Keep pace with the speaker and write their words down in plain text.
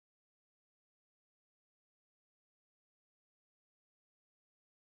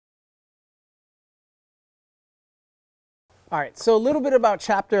All right, so a little bit about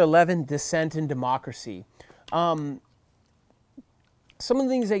Chapter 11, Dissent and Democracy. Some of the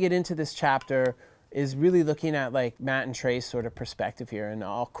things they get into this chapter is really looking at like Matt and Trey's sort of perspective here, and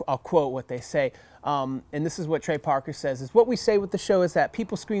I'll quote what they say. And this is what Trey Parker says, is what we say with the show is that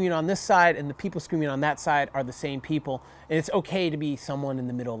people screaming on this side and the people screaming on that side are the same people, and it's okay to be someone in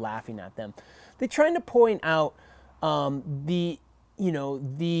the middle laughing at them. They're trying to point out the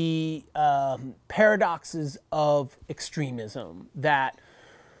paradoxes of extremism, that,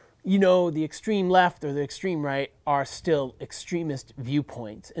 the extreme left or the extreme right are still extremist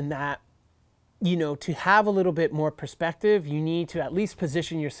viewpoints, and that, to have a little bit more perspective, you need to at least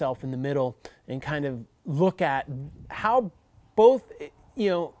position yourself in the middle and kind of look at how both,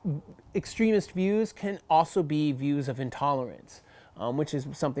 extremist views can also be views of intolerance, which is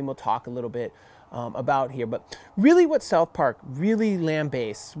something we'll talk a little bit about here. But really what South Park really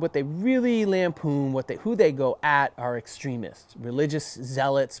lambastes, what they really lampoon, who they go at are extremists, religious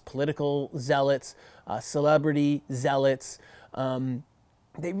zealots, political zealots, celebrity zealots.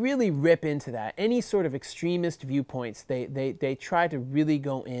 They really rip into that. Any sort of extremist viewpoints, they try to really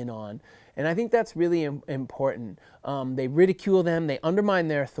go in on. And I think that's really important. They ridicule them, they undermine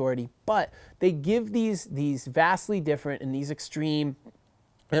their authority, but they give these vastly different and these extreme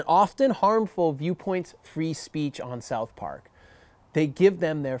and often harmful viewpoints free speech on South Park. They give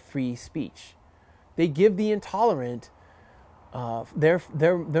them their free speech. They give the intolerant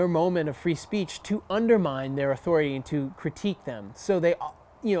their moment of free speech to undermine their authority and to critique them. So they,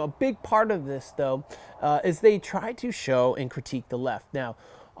 a big part of this, though, is they try to show and critique the left. Now,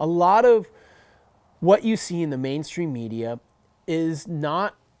 a lot of what you see in the mainstream media is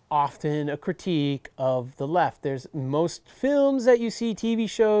not often a critique of the left. There's most films that you see, TV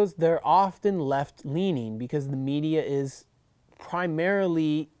shows, they're often left-leaning because the media is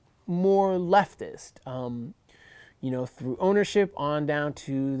primarily more leftist. Through ownership on down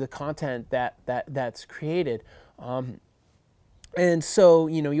to the content that's created. And so,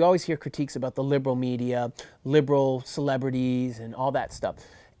 you always hear critiques about the liberal media, liberal celebrities, and all that stuff.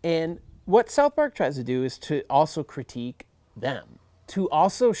 And what South Park tries to do is to also critique them, to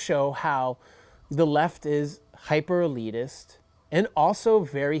also show how the left is hyper-elitist and also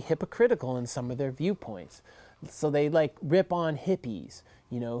very hypocritical in some of their viewpoints. So they rip on hippies,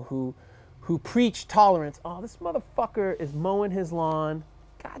 who preach tolerance. Oh, this motherfucker is mowing his lawn.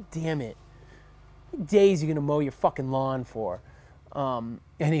 God damn it. How many days are you gonna mow your fucking lawn for?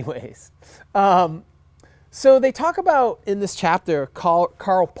 So they talk about in this chapter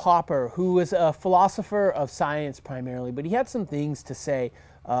Karl Popper, who was a philosopher of science primarily, but he had some things to say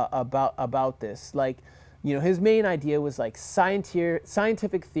about this. His main idea was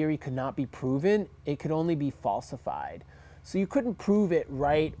scientific theory could not be proven; it could only be falsified. So you couldn't prove it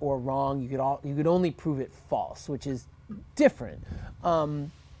right or wrong. You could only prove it false, which is different.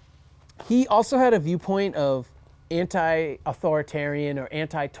 He also had a viewpoint of anti-authoritarian or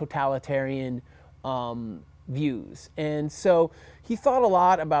anti-totalitarian views, and so he thought a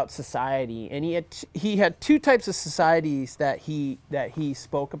lot about society, and he had two types of societies that he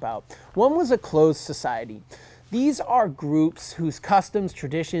spoke about. One was a closed society. These are groups whose customs,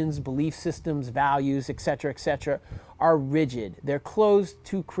 traditions, belief systems, values, etc., are rigid. They're closed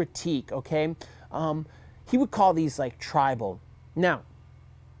to critique. Okay, he would call these tribal. Now,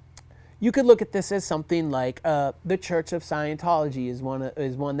 you could look at this as something like the Church of Scientology is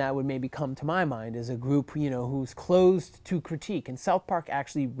one that would maybe come to my mind as a group, who's closed to critique. And South Park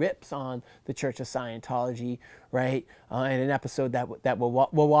actually rips on the Church of Scientology, right? In an episode that we'll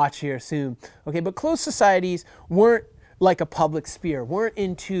watch here soon. Okay, but closed societies weren't like a public sphere.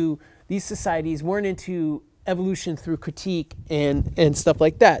 These societies weren't into evolution through critique and stuff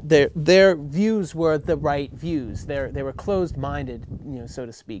like that. Their views were the right views. They were closed-minded, so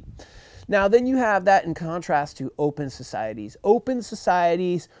to speak. Now, then you have that in contrast to open societies. Open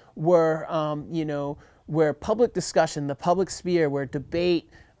societies were, where public discussion, the public sphere, where debate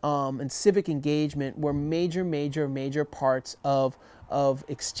and civic engagement were major parts of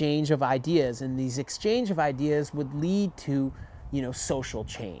exchange of ideas. And these exchange of ideas would lead to, social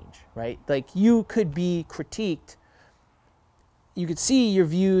change, right? You could be critiqued. You could see your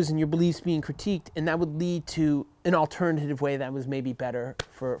views and your beliefs being critiqued, and that would lead to an alternative way that was maybe better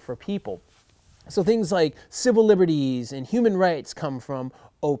for people. So things like civil liberties and human rights come from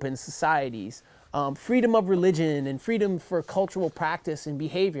open societies. Freedom of religion and freedom for cultural practice and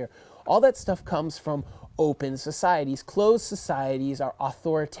behavior. All that stuff comes from open societies. Closed societies are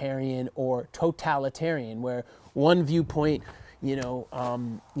authoritarian or totalitarian, where one viewpoint, or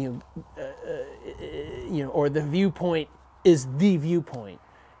the viewpoint is the viewpoint.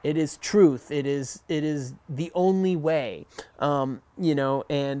 It is truth. It is the only way. You know,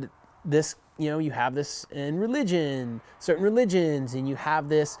 and this, you know, you have this in religion, certain religions, and you have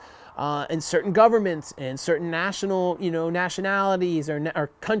this in certain governments and certain national, you know, nationalities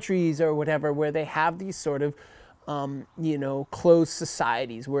or countries or whatever, where they have these sort of, you know, closed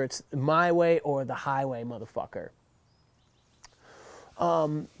societies where it's my way or the highway, motherfucker.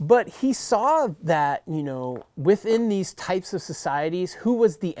 But he saw that, you know, within these types of societies, who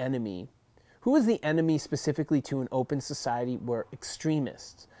was the enemy? Who was the enemy specifically to an open society were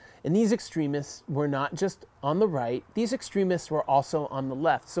extremists. And these extremists were not just on the right, these extremists were also on the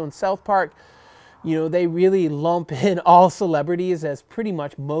left. So in South Park, you know, they really lump in all celebrities as pretty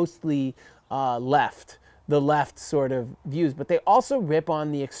much mostly left, the left sort of views, but they also rip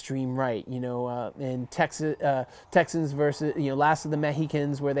on the extreme right, you know, in Texans versus, you know, Last of the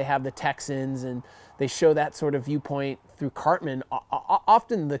Mexicans, where they have the Texans and they show that sort of viewpoint through Cartman.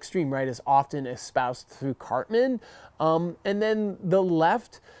 Often the extreme right is often espoused through Cartman. And then the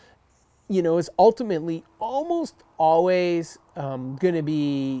left, you know, is ultimately almost always going to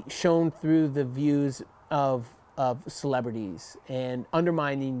be shown through the views of celebrities and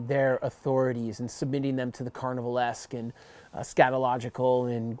undermining their authorities and submitting them to the carnivalesque and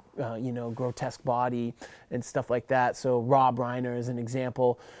scatological and you know, grotesque body and stuff like that. So Rob Reiner is an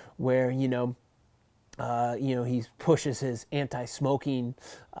example where, you know, he pushes his anti-smoking,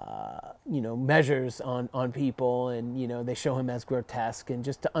 you know, measures on people, and, you know, they show him as grotesque, and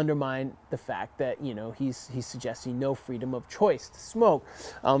just to undermine the fact that, you know, he's suggesting no freedom of choice to smoke,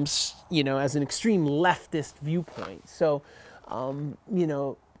 you know, as an extreme leftist viewpoint. So, you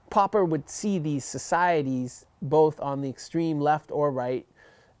know, Popper would see these societies, both on the extreme left or right,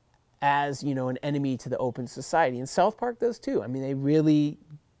 as, you know, an enemy to the open society. And South Park does too. I mean,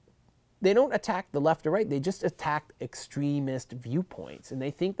 they don't attack the left or right. They just attack extremist viewpoints. And they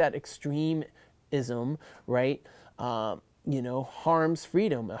think that extremism, right, you know, harms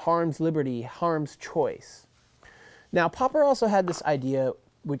freedom, harms liberty, harms choice. Now, Popper also had this idea,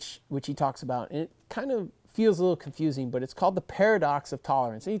 which he talks about, and it kind of feels a little confusing, but it's called the paradox of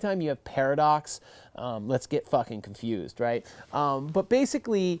tolerance. Anytime you have paradox, let's get fucking confused, right? But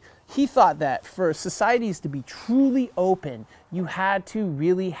basically, he thought that for societies to be truly open, you had to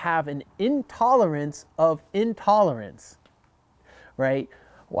really have an intolerance of intolerance, right?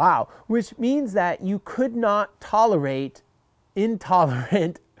 Wow. Which means that you could not tolerate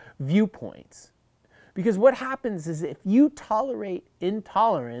intolerant viewpoints. Because what happens is if you tolerate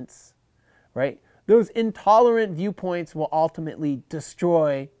intolerance, right, those intolerant viewpoints will ultimately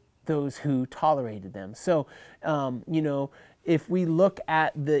destroy those who tolerated them. So, you know, if we look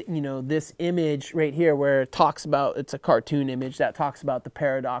at the, you know, this image right here where it talks about, it's a cartoon image that talks about the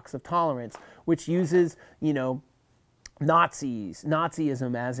paradox of tolerance, which uses, you know,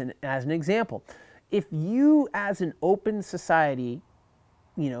 Nazism as an example. If you, as an open society,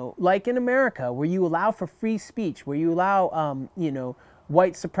 you know, like in America, where you allow for free speech, where you allow, you know,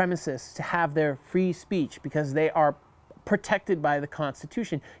 white supremacists to have their free speech because they are protected by the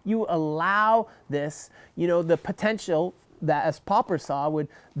Constitution, you allow this, you know, the potential that, as Popper saw,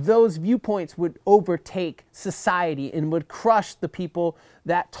 those viewpoints would overtake society and would crush the people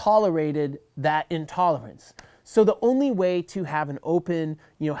that tolerated that intolerance. So the only way to have an open,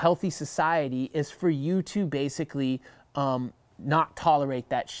 you know, healthy society is for you to basically not tolerate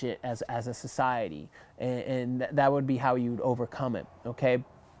that shit as a society, and that would be how you would overcome it. Okay.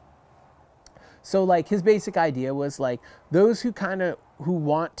 So like his basic idea was like those who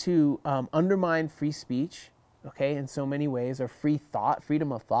want to undermine free speech, okay, in so many ways, or free thought,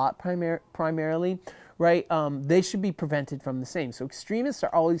 freedom of thought primarily, right? They should be prevented from the same. So extremists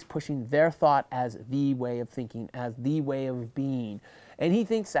are always pushing their thought as the way of thinking, as the way of being, and he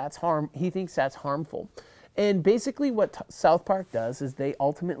thinks that's harmful. And basically what South Park does is they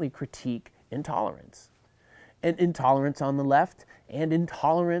ultimately critique intolerance. And intolerance on the left and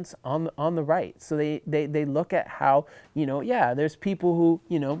intolerance on the right. So they look at how, you know, yeah, there's people who,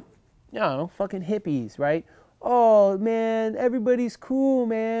 you know, fucking hippies, right? Oh, man, everybody's cool,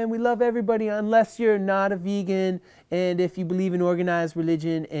 man. We love everybody unless you're not a vegan and if you believe in organized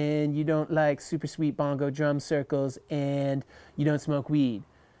religion and you don't like super sweet bongo drum circles and you don't smoke weed.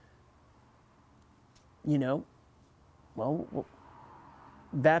 You know, well,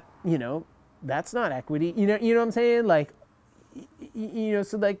 that, you know, that's not equity. You know what I'm saying? Like, you know,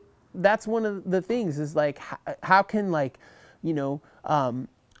 so like, that's one of the things is like, how can like, you know,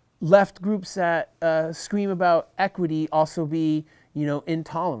 left groups that scream about equity also be, you know,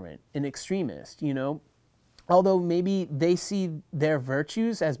 intolerant and extremist, you know? Although maybe they see their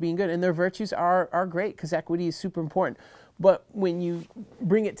virtues as being good, and their virtues are great because equity is super important. But when you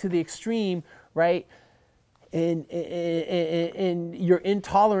bring it to the extreme, right, and you're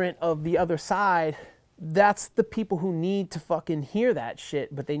intolerant of the other side, that's the people who need to fucking hear that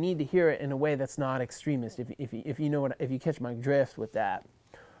shit, but they need to hear it in a way that's not extremist. If you know what, if you catch my drift with that.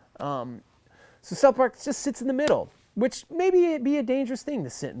 So South Park just sits in the middle, which maybe it'd be a dangerous thing to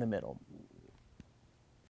sit in the middle.